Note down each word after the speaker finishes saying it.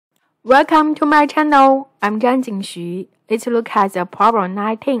Welcome to my channel. I'm Zhang Jingxu. Let's look at the problem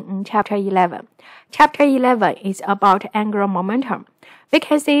 19 in chapter 11. Chapter 11 is about angular momentum. We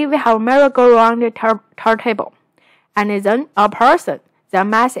can see we have a merry-go-round turntable. And then a person, the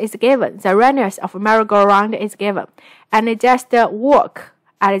mass is given, the radius of merry-go-round is given, and just walk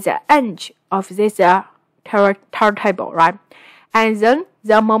at the edge of this turntable, right? And then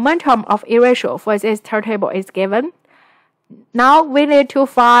the momentum of inertia for this turntable is given. Now we need to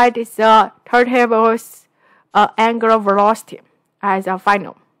find the turntable's angular velocity as a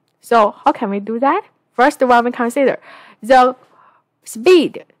final. So how can we do that? First one, we consider the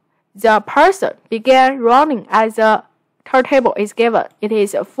speed the person began running as the turntable is given. It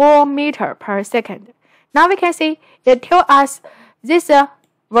is 4 meters per second. Now we can see it tells us this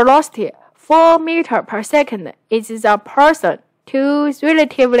velocity 4 meters per second is the person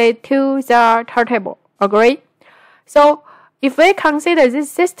relatively to the turntable. Agree? So if we consider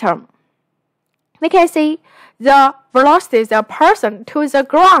this system, we can see the velocity the person to the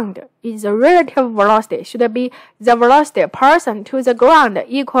ground is the relative velocity should be the velocity person to the ground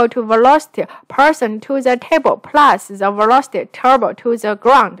equal to velocity person to the table plus the velocity table to the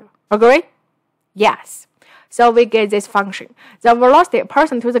ground. Agree? Yes. So we get this function. The velocity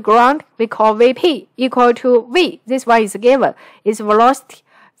person to the ground we call Vp equal to V. This one is given. Is velocity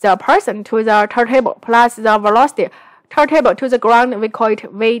the person to the turntable plus the velocity turntable to the ground, we call it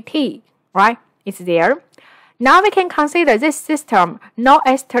Vt, right? It's there. Now we can consider this system, no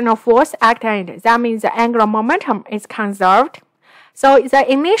external force acting on it. That means the angular momentum is conserved. So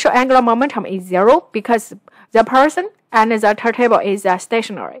the initial angular momentum is 0 because the person and the turntable is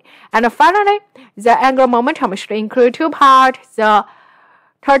stationary. And finally, the angular momentum should include two parts, the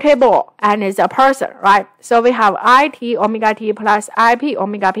turntable and the person, right? So we have it omega t plus ip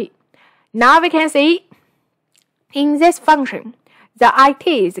omega p. Now we can see in this function, the it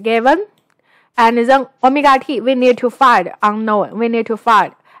is given, and then omega t we need to find unknown. We need to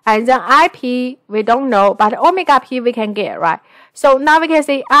find, and then ip we don't know, but omega p we can get, right? So now we can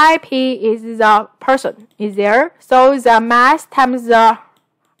see ip is the person is there, so the mass times the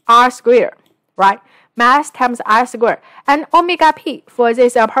r squared, right? Mass times r squared, and omega p for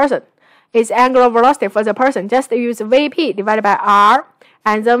this person is angular velocity for the person. Just use vp divided by r.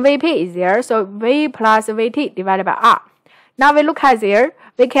 And then Vp is there, so V plus Vt divided by R. Now we look at there,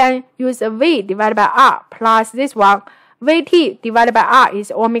 we can use V divided by R plus this one. Vt divided by R is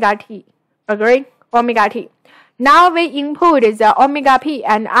omega t. Agree? Omega t. Now we input the omega p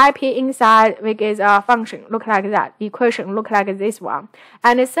and ip inside, we get a function look like that. Equation look like this one.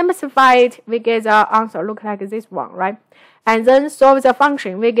 And simplify it, we get the answer look like this one, right? And then solve the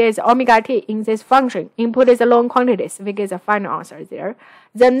function, we get omega t in this function. Input the long quantities, we get the final answer there.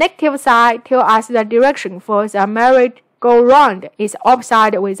 The negative side tells us the direction for the merry-go-round is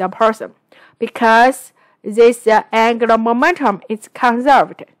opposite with the person because this angular momentum is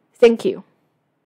conserved. Thank you.